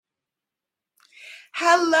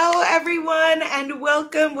Hello, everyone, and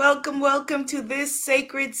welcome to this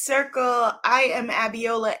sacred circle. I am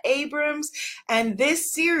Abiola Abrams, and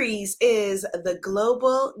this series is the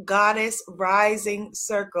Global Goddess Rising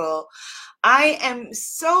Circle. I am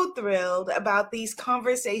so thrilled about these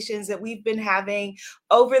conversations that we've been having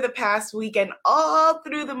over the past week and all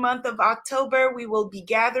through the month of October. We will be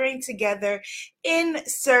gathering together in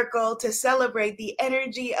circle to celebrate the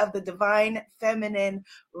energy of the divine feminine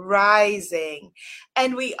rising.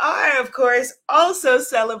 And we are, of course, also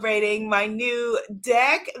celebrating my new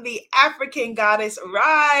deck, the African Goddess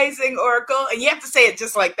Rising Oracle. And you have to say it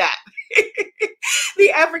just like that.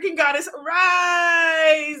 The African Goddess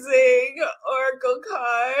Rising Oracle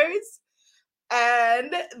cards.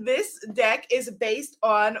 And this deck is based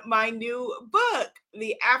on my new book,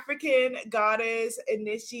 The African Goddess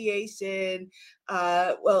Initiation.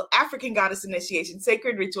 African Goddess Initiation,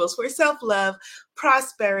 Sacred Rituals for Self-Love,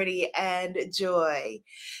 Prosperity, and Joy.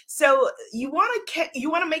 So you want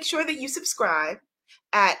to make sure that you subscribe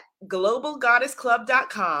at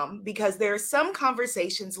globalgoddessclub.com, because there are some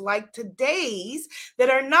conversations like today's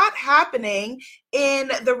that are not happening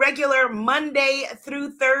in the regular Monday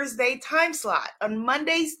through Thursday time slot. On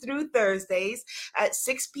Mondays through Thursdays at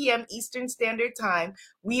 6 p.m. Eastern Standard Time,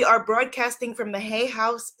 we are broadcasting from the Hay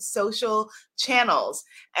House social channels.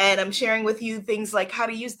 And I'm sharing with you things like how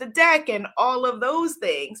to use the deck and all of those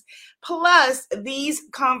things, plus these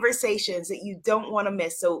conversations that you don't want to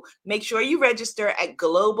miss. So make sure you register at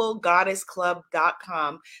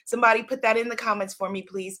globalgoddessclub.com. Somebody put that in the comments for me,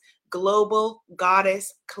 please.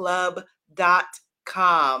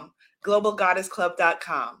 globalgoddessclub.com.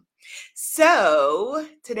 globalgoddessclub.com. So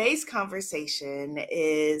today's conversation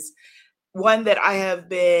is one that I have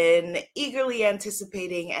been eagerly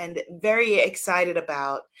anticipating and very excited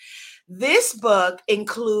about. This book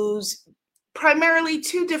includes primarily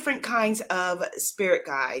two different kinds of spirit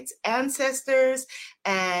guides, ancestors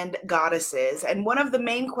and goddesses. And one of the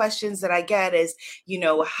main questions that I get is,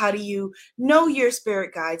 how do you know your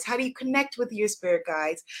spirit guides? How do you connect with your spirit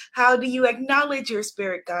guides? How do you acknowledge your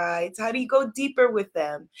spirit guides? How do you go deeper with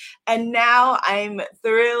them? And now I'm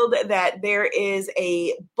thrilled that there is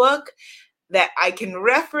a book that I can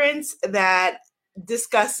reference that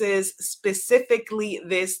discusses specifically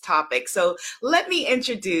this topic. So let me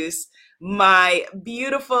introduce my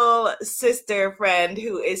beautiful sister friend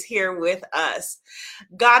who is here with us.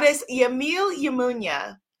 Goddess Yamil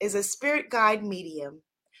Yamunya is a spirit guide medium,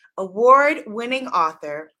 award-winning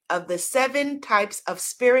author of the 7 Types of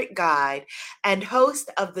Spirit Guide, and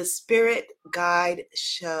host of the Spirit Guide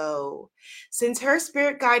Show. Since her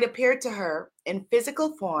spirit guide appeared to her in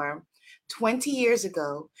physical form 20 years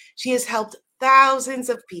ago, she has helped thousands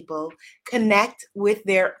of people connect with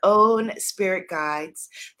their own spirit guides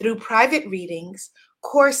through private readings,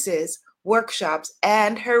 courses, workshops,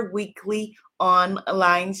 and her weekly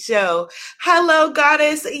online show. Hello,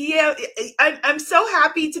 Goddess. Yeah, I'm so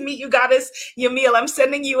happy to meet you, Goddess Yamil. I'm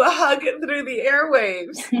sending you a hug through the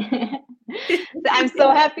airwaves. I'm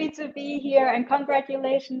so happy to be here, and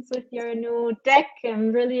congratulations with your new deck.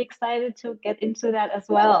 I'm really excited to get into that as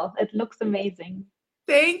well. It looks amazing.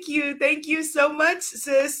 Thank you. Thank you so much,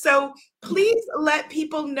 sis. So please let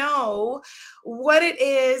people know what it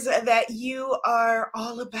is that you are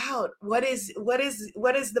all about. What is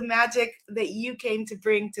the magic that you came to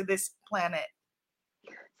bring to this planet?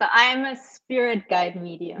 So I'm a spirit guide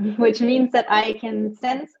medium, which means that I can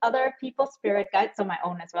sense other people's spirit guides, so my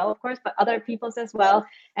own as well, of course, but other people's as well.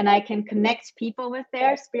 And I can connect people with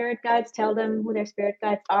their spirit guides, tell them who their spirit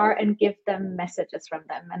guides are, and give them messages from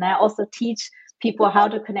them. And I also teach people how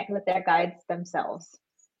to connect with their guides themselves.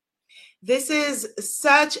 This is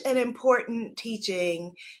such an important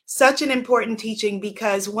teaching,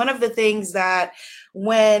 because one of the things that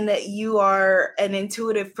when you are an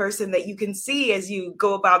intuitive person that you can see as you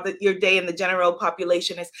go about your day in the general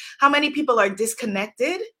population is how many people are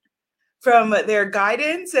disconnected from their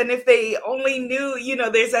guidance. And if they only knew,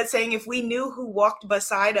 there's that saying, if we knew who walked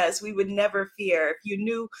beside us, we would never fear. If you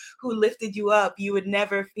knew who lifted you up, you would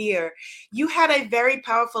never fear. You had a very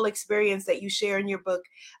powerful experience that you share in your book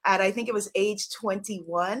at, I think it was age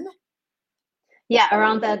 21. Yeah,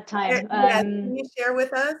 around that time. Can you share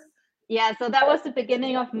with us? Yeah, so that was the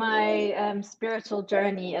beginning of my spiritual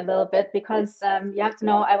journey a little bit, because you have to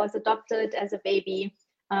know I was adopted as a baby.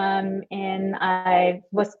 And I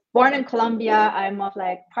was born in Colombia. I'm of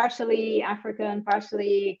like partially African,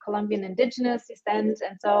 partially Colombian indigenous descent.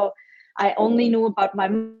 And so I only knew about my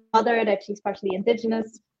mother, that she's partially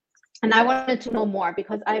indigenous. And I wanted to know more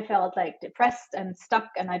because I felt like depressed and stuck,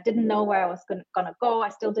 and I didn't know where I was gonna go. I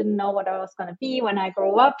still didn't know what I was gonna be when I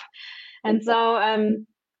grow up. And so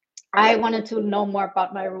I wanted to know more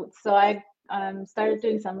about my roots. So I started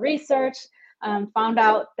doing some research, found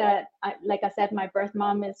out that, like I said, my birth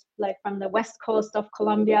mom is like from the west coast of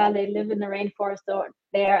Colombia. They live in the rainforest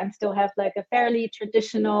there and still have like a fairly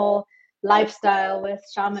traditional lifestyle with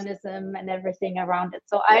shamanism and everything around it.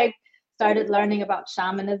 So I started learning about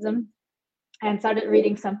shamanism and started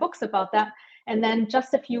reading some books about that. And then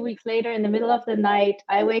just a few weeks later, in the middle of the night,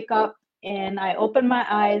 I wake up and I open my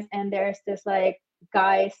eyes, and there's this like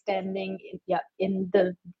guy standing in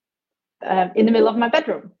the middle of my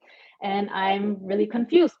bedroom. And I'm really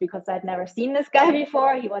confused because I'd never seen this guy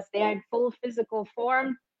before. He was there in full physical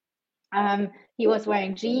form. He was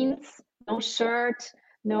wearing jeans, no shirt,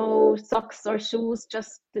 no socks or shoes,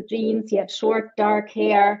 just the jeans. He had short, dark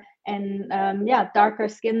hair and darker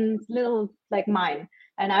skin, little like mine.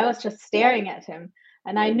 And I was just staring at him.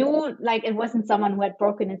 And I knew like it wasn't someone who had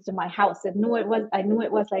broken into my house. I knew it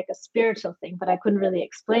was like a spiritual thing, but I couldn't really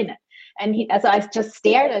explain it. And as I just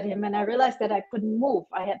stared at him, and I realized that I couldn't move.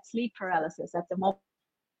 I had sleep paralysis at the moment.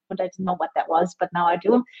 I didn't know what that was, but now I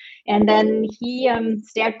do. And then he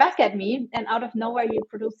stared back at me, and out of nowhere, he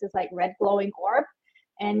produced this like red glowing orb.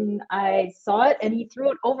 And I saw it, and he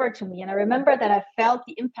threw it over to me. And I remember that I felt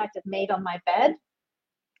the impact it made on my bed.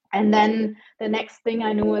 And then the next thing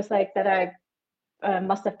I knew was like that I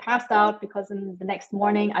must have passed out, because in the next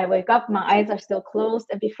morning I wake up, my eyes are still closed.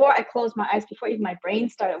 And before I closed my eyes, before even my brain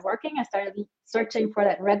started working, I started searching for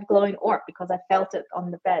that red glowing orb because I felt it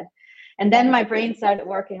on the bed. And then my brain started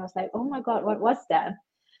working. I was like, oh my God, what was that?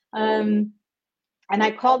 And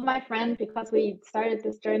I called my friend because we started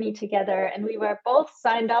this journey together, and we were both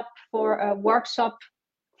signed up for a workshop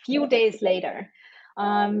a few days later.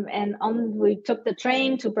 We took the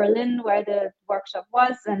train to Berlin where the workshop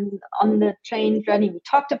was, and on the train journey we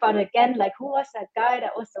talked about it again, like who was that guy,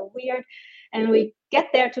 that was so weird. And we get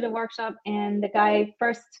there to the workshop, and the guy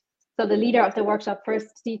first, so the leader of the workshop first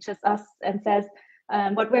teaches us and says,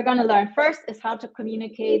 what we're going to learn first is how to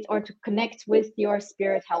communicate or to connect with your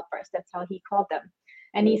spirit helpers. That's how he called them.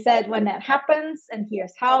 And he said, when that happens, and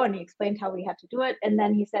here's how, and he explained how we had to do it. And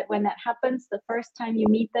then he said, when that happens, the first time you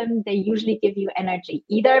meet them, they usually give you energy,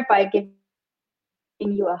 either by giving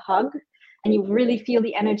you a hug and you really feel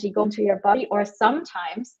the energy go into your body, or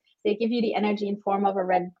sometimes they give you the energy in form of a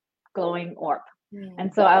red glowing orb.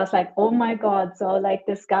 And so I was like, oh my God. So like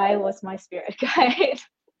this guy was my spirit guide.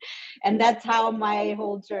 And that's how my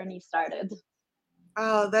whole journey started.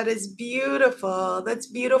 Oh, that is beautiful. That's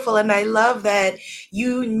beautiful. And I love that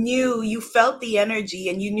you felt the energy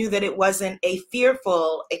and you knew that it wasn't a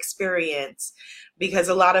fearful experience. Because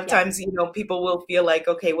a lot of times, people will feel like,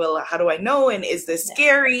 okay, well, how do I know? And is this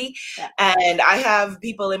scary? Yeah. And I have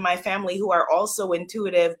people in my family who are also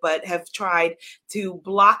intuitive, but have tried to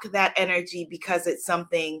block that energy because it's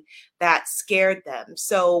something that scared them.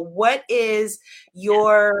 So what is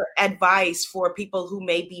your advice for people who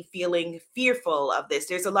may be feeling fearful of this?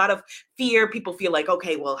 There's a lot of fear. People feel like,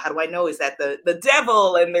 okay, well, how do I know? Is that the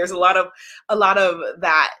devil? And there's a lot of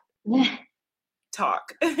that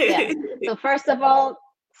talk. Yeah. So first of all,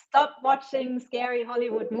 stop watching scary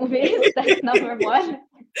Hollywood movies. That's number one.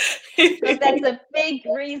 Because that's a big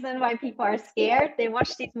reason why people are scared. They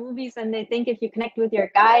watch these movies and they think if you connect with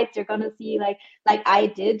your guides, you're gonna see like I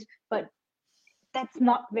did, but that's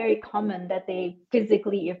not very common that they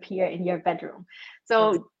physically appear in your bedroom.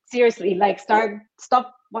 So seriously, like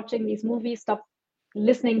stop watching these movies, stop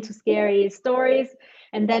listening to scary stories,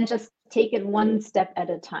 and then just take it one step at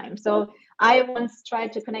a time. So I once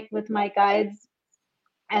tried to connect with my guides,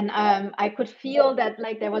 and I could feel that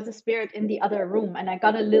like there was a spirit in the other room, and I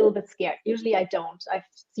got a little bit scared. Usually I don't. I've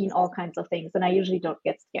seen all kinds of things and I usually don't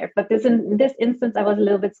get scared, but in this instance I was a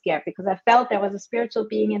little bit scared because I felt there was a spiritual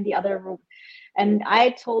being in the other room. And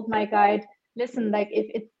I told my guide, listen, like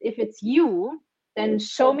if it's you, then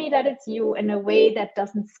show me that it's you in a way that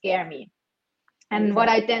doesn't scare me. And what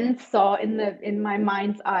I then saw in my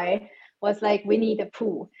mind's eye was like Winnie the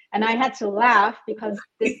Pooh. And I had to laugh because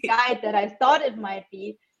this guide that I thought it might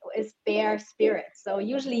be is bear spirit. So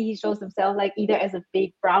usually he shows himself like either as a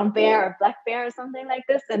big brown bear or black bear or something like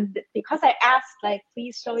this. And because I asked, like,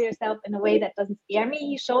 please show yourself in a way that doesn't scare me,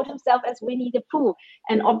 he showed himself as Winnie the Pooh.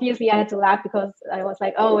 And obviously I had to laugh because I was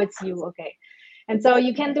like, oh, it's you. Okay. And so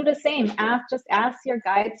you can do the same. Just ask your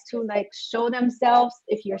guides to like show themselves.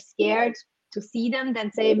 If you're scared to see them,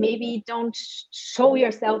 then say, maybe don't show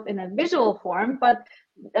yourself in a visual form, but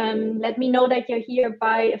let me know that you're here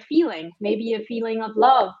by a feeling, maybe a feeling of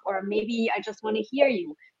love, or maybe I just want to hear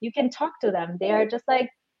you. You can talk to them. They're just like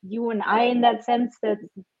you and I in that sense, that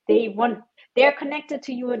they're connected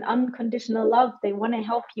to you in unconditional love. They want to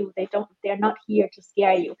help you. They're not here to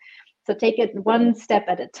scare you. So take it one step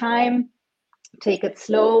at a time, take it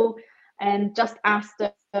slow, and just ask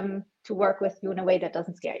them to work with you in a way that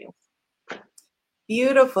doesn't scare you.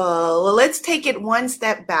 Beautiful. Well, let's take it one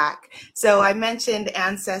step back. So I mentioned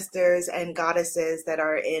ancestors and goddesses that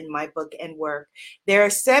are in my book and work. There are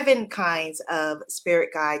 7 kinds of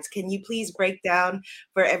spirit guides. Can you please break down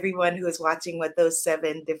for everyone who is watching what those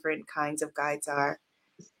 7 different kinds of guides are?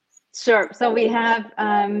 Sure. So we have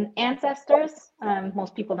ancestors.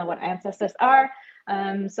 Most people know what ancestors are.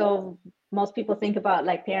 So most people think about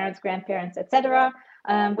like parents, grandparents, etc.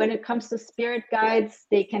 When it comes to spirit guides,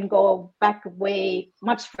 they can go back way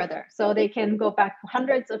much further. So they can go back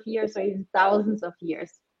hundreds of years or even thousands of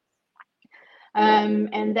years.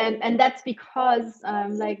 And that's because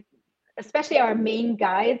like especially our main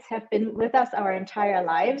guides have been with us our entire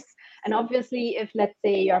lives. And obviously, if let's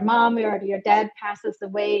say your mom or your dad passes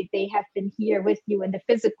away, they have been here with you in the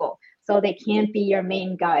physical, so they can't be your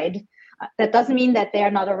main guide. That doesn't mean that they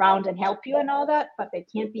are not around and help you and all that, but they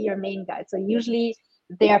can't be your main guide. So usually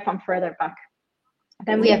they are from further back.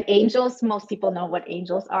 Then we have angels. Most people know what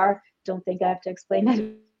angels are. Don't think I have to explain that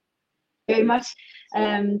very much.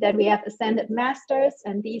 Then we have ascended masters,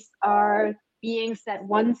 and these are beings that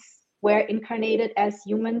once were incarnated as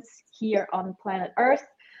humans here on planet Earth,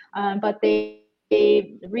 but they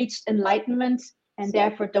reached enlightenment and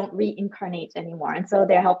therefore don't reincarnate anymore. And so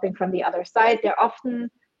they're helping from the other side. They're often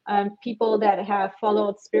people that have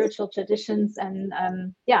followed spiritual traditions and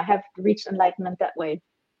have reached enlightenment that way.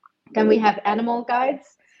 Then we have animal guides.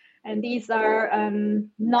 And these are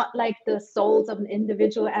not like the souls of an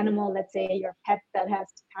individual animal, let's say your pet that has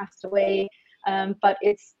passed away, but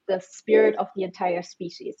it's the spirit of the entire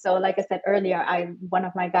species. So like I said earlier, one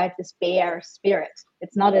of my guides is bear spirit.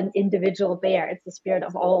 It's not an individual bear, it's the spirit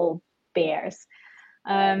of all bears.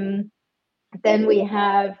 Then we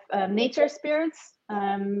have nature spirits.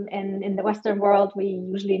 And in the Western world, we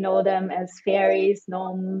usually know them as fairies,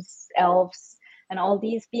 gnomes, elves, and all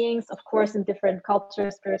these beings. Of course, in different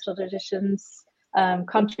cultures, spiritual traditions,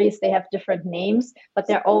 countries, they have different names, but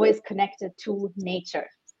they're always connected to nature.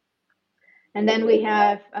 And then we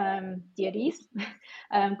have deities,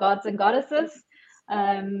 gods and goddesses.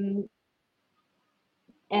 And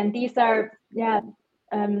these are,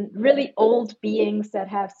 really old beings that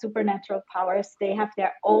have supernatural powers. They have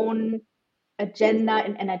their own agenda,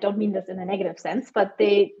 and I don't mean this in a negative sense, but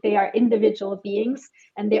they are individual beings,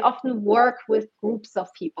 and they often work with groups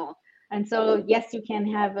of people. And so yes, you can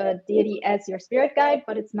have a deity as your spirit guide,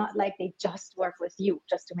 but it's not like they just work with you,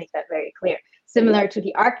 just to make that very clear. Similar to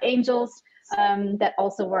the archangels that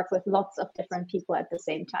also work with lots of different people at the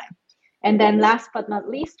same time. And then last but not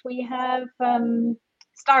least, we have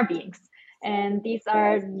star beings. And these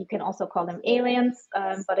are, you can also call them aliens,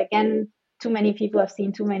 but again, too many people have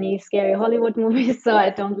seen too many scary Hollywood movies, so I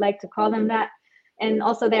don't like to call them that. And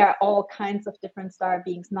also there are all kinds of different star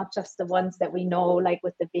beings, not just the ones that we know, like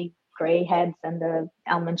with the big gray heads and the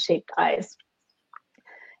almond-shaped eyes.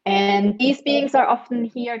 And these beings are often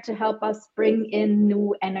here to help us bring in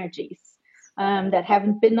new energies that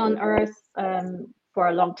haven't been on Earth for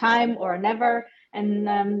a long time or never.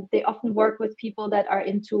 And they often work with people that are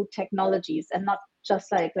into technologies, and not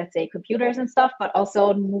just like, let's say, computers and stuff, but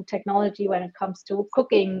also new technology when it comes to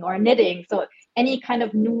cooking or knitting. So any kind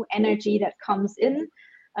of new energy that comes in,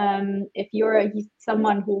 if you're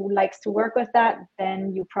someone who likes to work with that,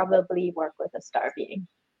 then you probably work with a star being.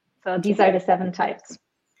 So these are the 7 types.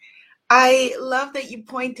 I love that you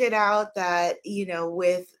pointed out that,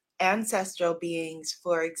 with ancestral beings,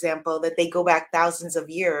 for example, that they go back thousands of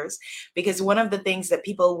years, because one of the things that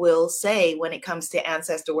people will say when it comes to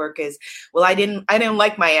ancestor work is, well, I didn't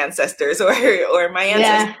like my ancestors, or my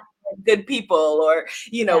ancestors were good people, or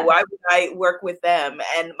why would I work with them?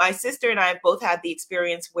 And my sister and I have both had the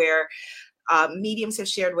experience where mediums have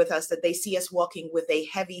shared with us that they see us walking with a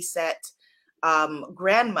heavy set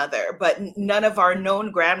grandmother, but none of our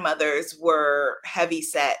known grandmothers were heavy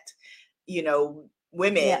set,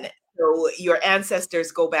 women. Yeah. So your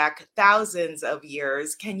ancestors go back thousands of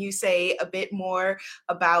years. Can you say a bit more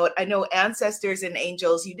about, I know ancestors and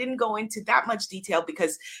angels, you didn't go into that much detail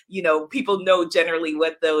because, people know generally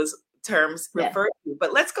what those terms refer to,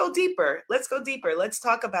 but let's go deeper. Let's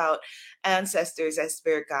talk about ancestors as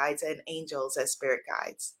spirit guides and angels as spirit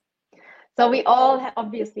guides. So we all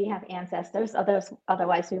obviously have ancestors,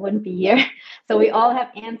 otherwise we wouldn't be here. So we all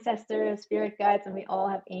have ancestors, spirit guides, and we all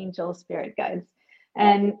have angel spirit guides.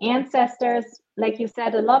 And ancestors, like you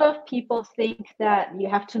said, a lot of people think that you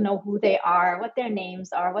have to know who they are, what their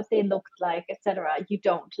names are, what they looked like, etc. You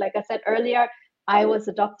don't. Like I said earlier, I was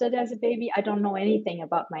adopted as a baby. I don't know anything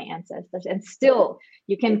about my ancestors. And still,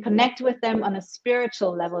 you can connect with them on a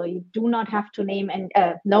spiritual level. You do not have to name and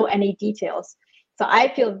know any details. So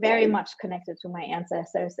I feel very much connected to my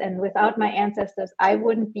ancestors. And without my ancestors, I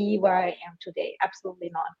wouldn't be where I am today.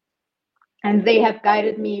 Absolutely not. And they have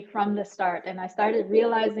guided me from the start. And I started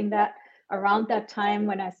realizing that around that time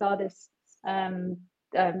when I saw this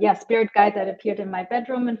spirit guide that appeared in my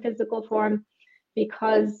bedroom in physical form,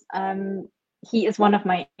 because he is one of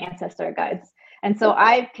my ancestor guides. And so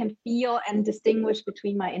I can feel and distinguish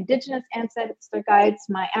between my indigenous ancestor guides,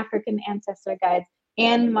 my African ancestor guides,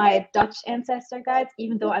 and my Dutch ancestor guides,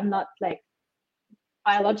 even though I'm not like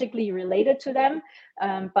biologically related to them,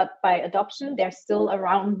 but by adoption, they're still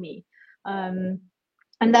around me. And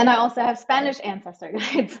then I also have Spanish ancestor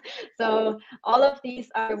guides. So all of these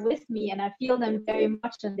are with me and I feel them very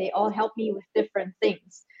much, and they all help me with different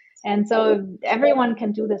things. And so everyone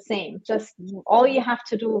can do the same. Just all you have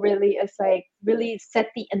to do really is like really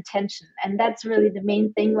set the intention. And that's really the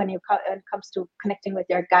main thing when it comes to connecting with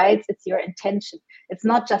your guides. It's your intention. It's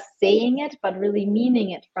not just saying it, but really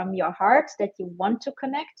meaning it from your heart that you want to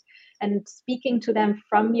connect, and speaking to them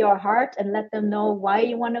from your heart and let them know why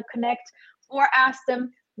you want to connect, or ask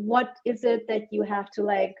them, what is it that you have to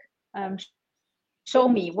like show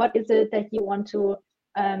me? What is it that you want to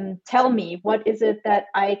tell me? What is it that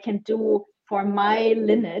I can do for my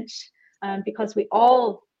lineage? Because we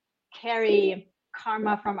all carry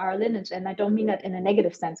karma from our lineage. And I don't mean that in a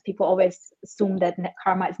negative sense. People always assume that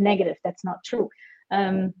karma is negative. That's not true.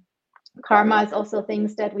 Karma is also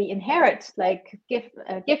things that we inherit, like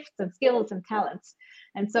gifts and skills and talents.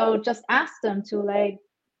 And so just ask them to like,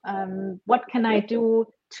 what can I do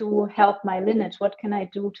to help my lineage? What can I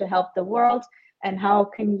do to help the world? And how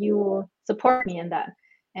can you support me in that?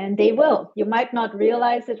 And they will. You might not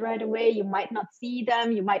realize it right away. You might not see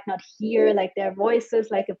them. You might not hear like their voices,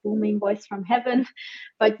 like a booming voice from heaven,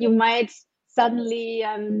 but you might suddenly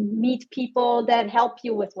meet people that help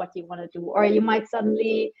you with what you want to do. Or you might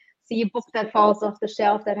suddenly see a book that falls off the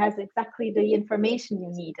shelf that has exactly the information you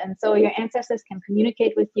need. And so your ancestors can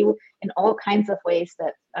communicate with you in all kinds of ways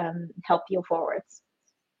that help you forwards.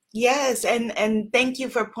 Yes, and thank you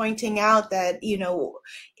for pointing out that, you know,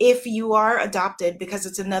 if you are adopted, because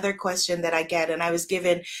it's another question that I get, and I was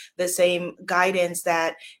given the same guidance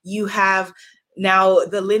that you have now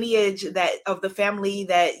the lineage that of the family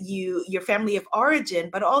that your family of origin,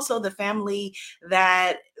 but also the family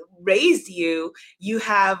that raised you. You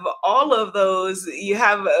have all of those. You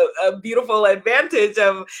have a beautiful advantage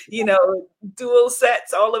of, you know, dual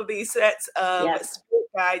sets, all of these sets of Yes. spirit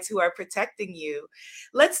guides who are protecting you.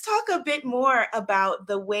 Let's talk a bit more about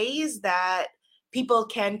the ways that people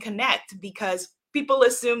can connect, because people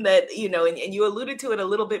assume that, you know, and you alluded to it a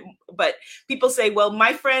little bit, but people say, well,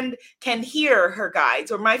 my friend can hear her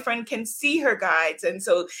guides, or my friend can see her guides. And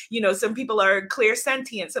so, you know, some people are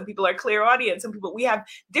clairsentient, some people are clairaudient, some people, we have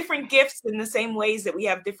different gifts in the same ways that we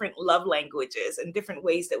have different love languages and different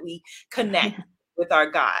ways that we connect with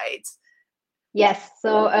our guides. Yes.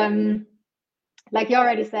 So, like you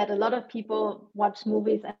already said, a lot of people watch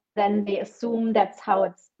movies and then they assume that's how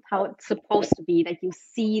it's supposed to be, that you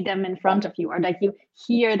see them in front of you or that you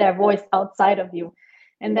hear their voice outside of you.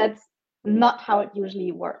 And that's not how it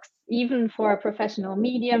usually works. Even for professional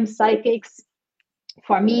mediums, psychics,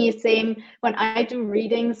 for me, same. When I do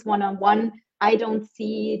readings one-on-one, I don't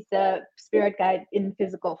see the spirit guide in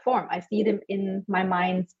physical form. I see them in my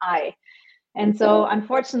mind's eye. And so,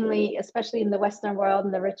 unfortunately, especially in the Western world,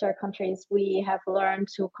 in the richer countries, we have learned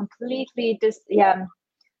to completely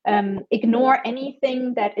ignore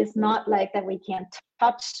anything that is not like that we can't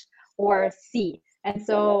touch or see. And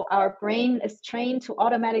so our brain is trained to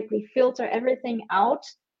automatically filter everything out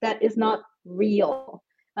that is not real.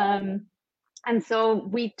 And so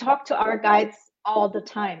we talk to our guides all the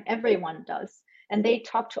time. Everyone does. And they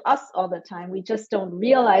talk to us all the time. We just don't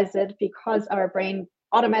realize it because our brain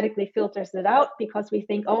automatically filters it out, because we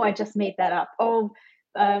think, oh, I just made that up. Oh,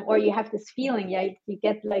 or you have this feeling, yeah, you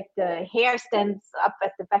get like the hair stands up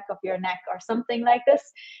at the back of your neck or something like this.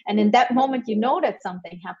 And in that moment, you know that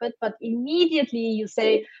something happened, but immediately you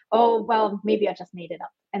say, oh, well, maybe I just made it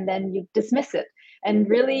up. And then you dismiss it. And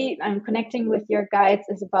really, connecting with your guides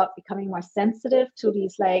is about becoming more sensitive to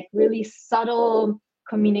these like really subtle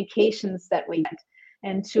communications that we get,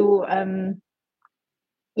 and to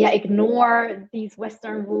ignore these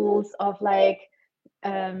Western rules of like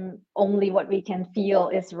only what we can feel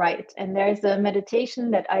is right. And there's a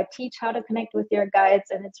meditation that I teach how to connect with your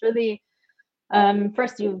guides, and it's really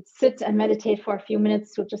first you sit and meditate for a few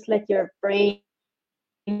minutes to just let your brain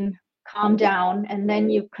calm down, and then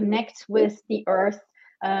you connect with the earth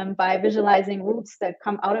by visualizing roots that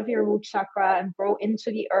come out of your root chakra and grow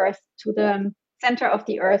into the earth, to the center of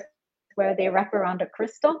the earth where they wrap around a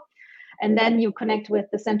crystal. And then you connect with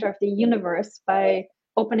the center of the universe by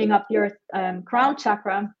opening up your crown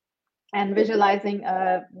chakra and visualizing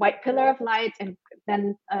a white pillar of light, and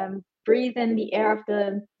then breathe in the air of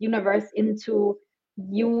the universe into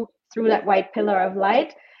you through that white pillar of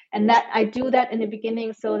light. And that I do that in the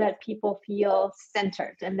beginning so that people feel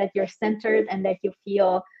centered, and that you're centered, and that you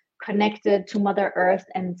feel connected to Mother Earth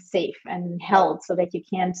and safe and held, so that you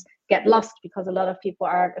can't get lost, because a lot of people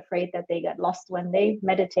are afraid that they get lost when they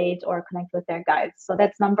meditate or connect with their guides. So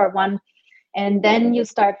that's number one. And then you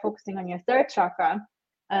start focusing on your third chakra,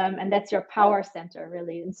 and that's your power center,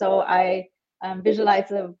 really. And so I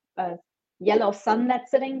visualize a yellow sun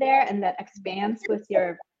that's sitting there, and that expands with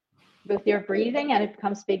your breathing, and it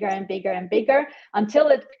becomes bigger and bigger and bigger until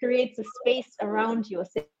it creates a space around you, a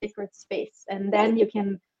sacred space. And then you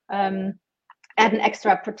can add an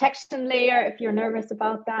extra protection layer if you're nervous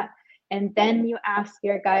about that. And then you ask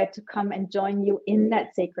your guide to come and join you in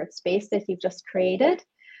that sacred space that you just created.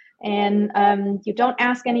 And you don't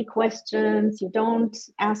ask any questions, you don't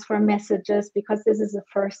ask for messages, because this is the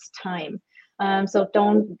first time. So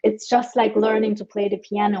it's just like learning to play the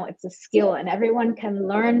piano. It's a skill, and everyone can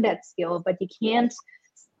learn that skill, but you can't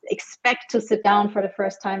expect to sit down for the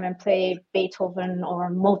first time and play Beethoven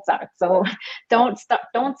or Mozart. So don't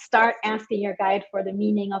start asking your guide for the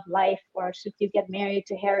meaning of life, or should you get married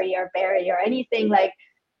to Harry or Barry or anything like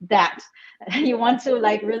that. You want to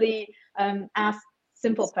like really ask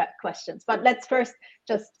simple questions. But let's first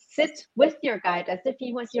just sit with your guide as if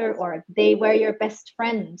he was they were your best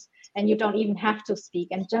friend, and you don't even have to speak,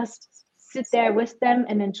 and just sit there with them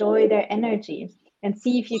and enjoy their energy, and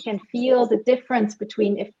see if you can feel the difference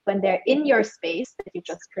between when they're in your space that you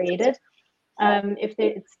just created,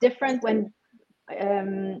 it's different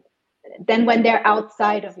than when they're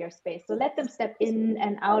outside of your space. So let them step in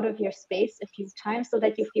and out of your space a few times so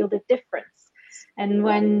that you feel the difference. And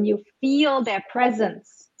when you feel their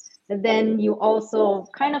presence, then you also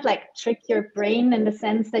kind of like trick your brain, in the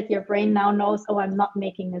sense that your brain now knows, oh, I'm not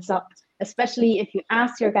making this up. Especially if you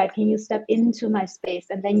ask your guide, can you step into my space?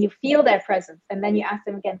 And then you feel their presence. And then you ask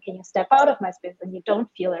them again, can you step out of my space? And you don't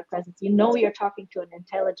feel their presence. You know you're talking to an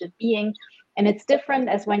intelligent being. And it's different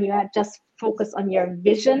as when you just focus on your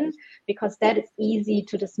vision, because that is easy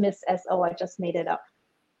to dismiss as, oh, I just made it up.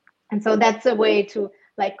 And so that's a way to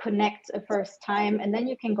like connect a first time. And then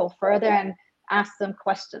you can go further and ask them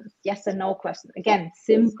questions, yes and no questions. Again,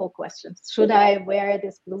 simple questions. Should I wear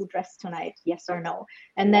this blue dress tonight? Yes or no?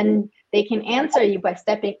 And then they can answer you by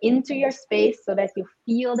stepping into your space so that you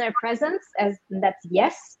feel their presence, as that's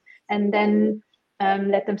yes. And then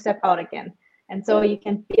let them step out again. And so you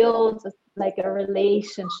can build like a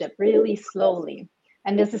relationship really slowly.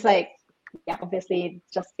 And this is like, yeah, obviously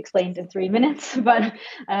just explained in 3 minutes, but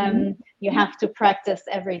you have to practice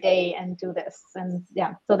every day and do this. And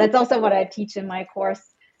yeah, so that's also what I teach in my course,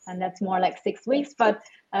 and that's more like 6 weeks, but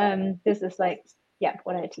this is like, yeah,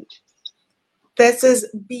 what I teach. This is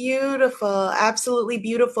beautiful, absolutely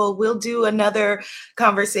beautiful. We'll do another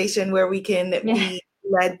conversation where we can be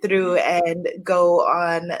led through and go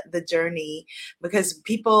on the journey, because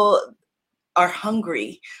people are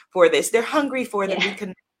hungry for this. They're hungry for the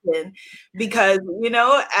reconnection, because, you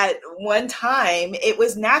know, at one time it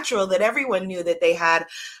was natural that everyone knew that they had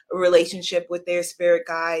a relationship with their spirit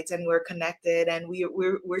guides and were connected, and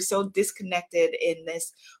we're so disconnected in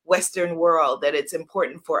this Western world that it's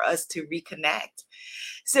important for us to reconnect.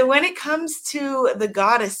 So when it comes to the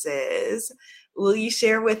goddesses, will you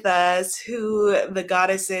share with us who the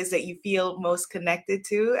goddess is that you feel most connected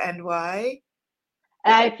to and why?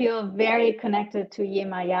 I feel very connected to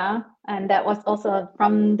Yemaya, and that was also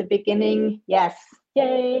from the beginning. Yes,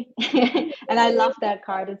 yay! And I love that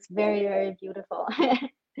card. It's very, very beautiful.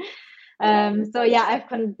 So yeah, I've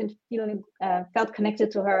been feeling felt connected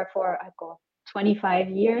to her for 25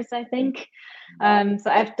 years, I think. So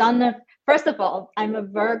I've done first of all, I'm a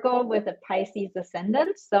Virgo with a Pisces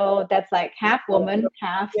ascendant, so that's like half woman,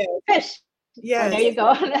 half fish. Yes. So there you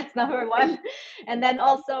go. That's number one. And then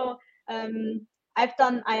also, I've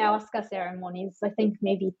done ayahuasca ceremonies, I think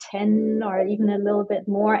maybe 10 or even a little bit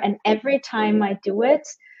more. And every time I do it,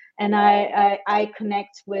 and I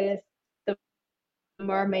connect with the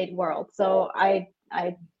mermaid world. So I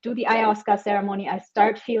do the ayahuasca ceremony. I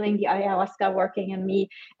start feeling the ayahuasca working in me,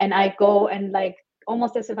 and I go and like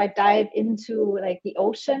almost as if I dive into like the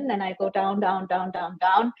ocean, and I go down, down, down, down,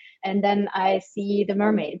 down. And then I see the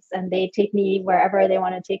mermaids, and they take me wherever they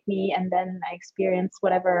want to take me. And then I experience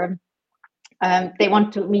whatever they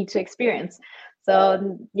want me to experience.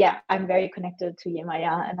 So yeah, I'm very connected to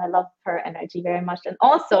Yemaya, and I love her energy very much. And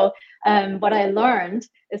also, what I learned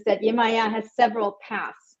is that Yemaya has several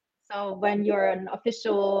paths. So when you're an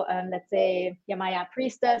official, let's say, Yemaya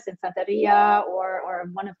priestess in Santeria, or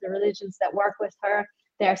one of the religions that work with her,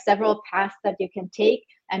 there are several paths that you can take,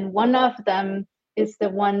 and one of them is the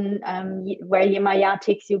one where Yemaya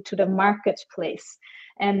takes you to the marketplace.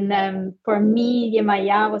 And for me,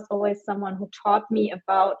 Yemaya was always someone who taught me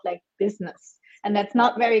about like business. And that's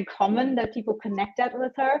not very common that people connect that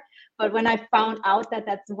with her. But when I found out that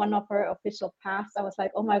that's one of her official paths, I was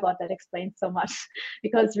like, oh my God, that explains so much.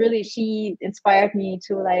 Because really, she inspired me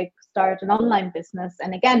to like start an online business.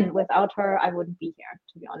 And again, without her, I wouldn't be here,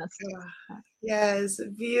 to be honest. Yes,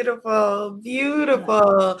 beautiful,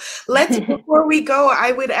 beautiful. Let's, before we go,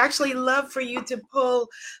 I would actually love for you to pull,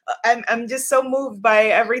 I'm just so moved by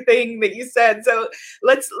everything that you said. So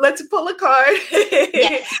let's pull a card.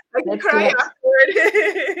 Yes, I can cry afterward.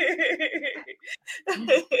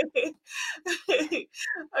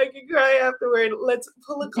 I can cry afterward. Let's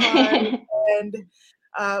pull a card and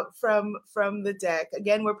from the deck.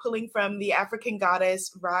 Again, we're pulling from the African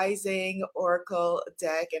Goddess Rising Oracle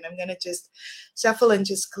deck, and I'm going to just shuffle and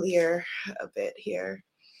just clear a bit here.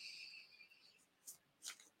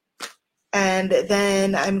 And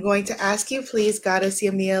then I'm going to ask you, please, Goddess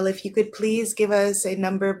Yamil, if you could please give us a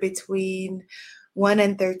number between 1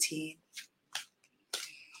 and 13.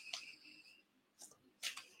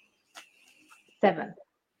 7.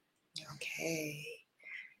 Okay.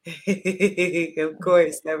 Of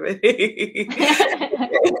course, 7.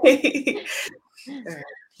 All right.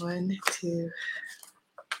 1, 2.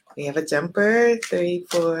 We have a jumper. 3,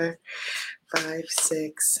 4, 5,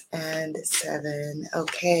 6, and 7.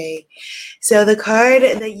 Okay. So the card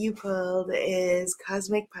that you pulled is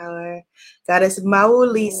Cosmic Power, Goddess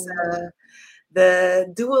Maulisa, the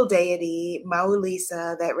dual deity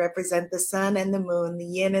Maulisa that represent the sun and the moon, the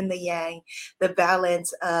yin and the yang, the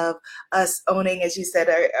balance of us owning, as you said,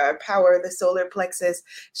 our power, the solar plexus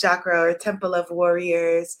chakra, or temple of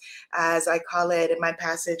warriors, as I call it in my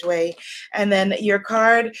passageway. And then your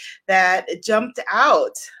card that jumped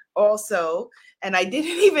out also, and I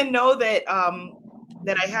didn't even know that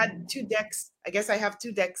that I had 2 decks. I guess I have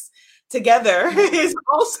 2 decks together is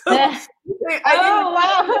also wow.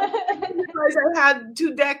 Because I had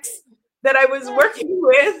 2 decks that I was working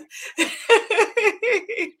with.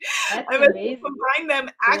 I must combine them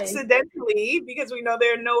accidentally, because we know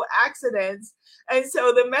there are no accidents. And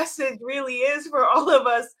so the message really is for all of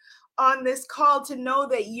us on this call to know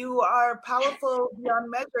that you are powerful beyond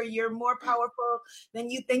measure. You're more powerful than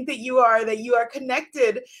you think that you are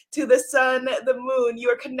connected to the sun, the moon. You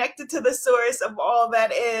are connected to the source of all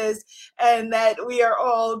that is, and that we are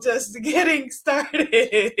all just getting started.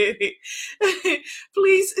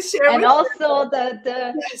 Please share. And also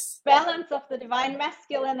the balance of the divine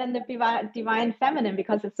masculine and the divine feminine,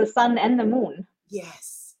 because it's the sun and the moon.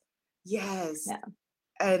 Yes. Yes. Yeah.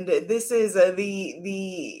 And this is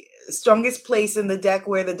the strongest place in the deck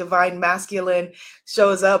where the divine masculine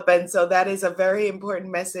shows up. And so that is a very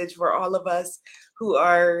important message for all of us who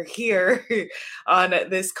are here on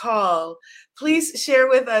this call. Please share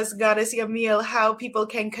with us, Goddess Yamil, how people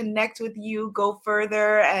can connect with you, go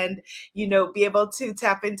further, and, you know, be able to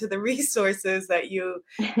tap into the resources that you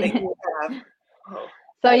have. Oh.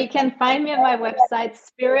 So you can find me on my website,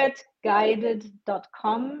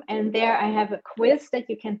 spiritguided.com, and there I have a quiz that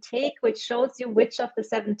you can take, which shows you which of the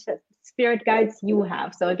 7 spirit guides you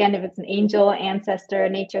have. So again, if it's an angel, ancestor,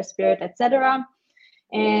 nature spirit, etc.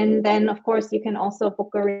 And then, of course, you can also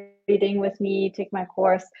book a reading with me, take my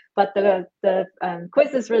course. But the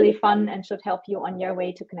quiz is really fun and should help you on your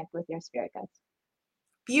way to connect with your spirit guides.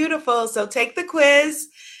 Beautiful. So take the quiz,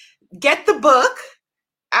 get the book.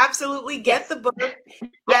 Absolutely get the book,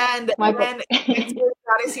 and then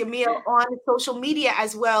Goddess Yamil on social media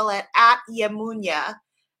as well at Yamunya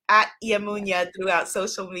throughout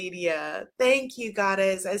social media. Thank you,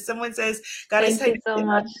 Goddess. As someone says, Goddess, thank you so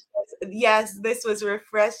much. Yes, this was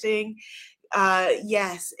refreshing.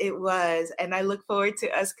 Yes, it was, and I look forward to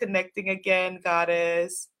us connecting again,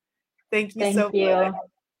 Goddess. Thank you so much.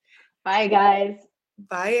 Bye, guys.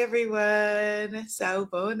 Bye, everyone.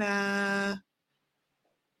 Sawubona.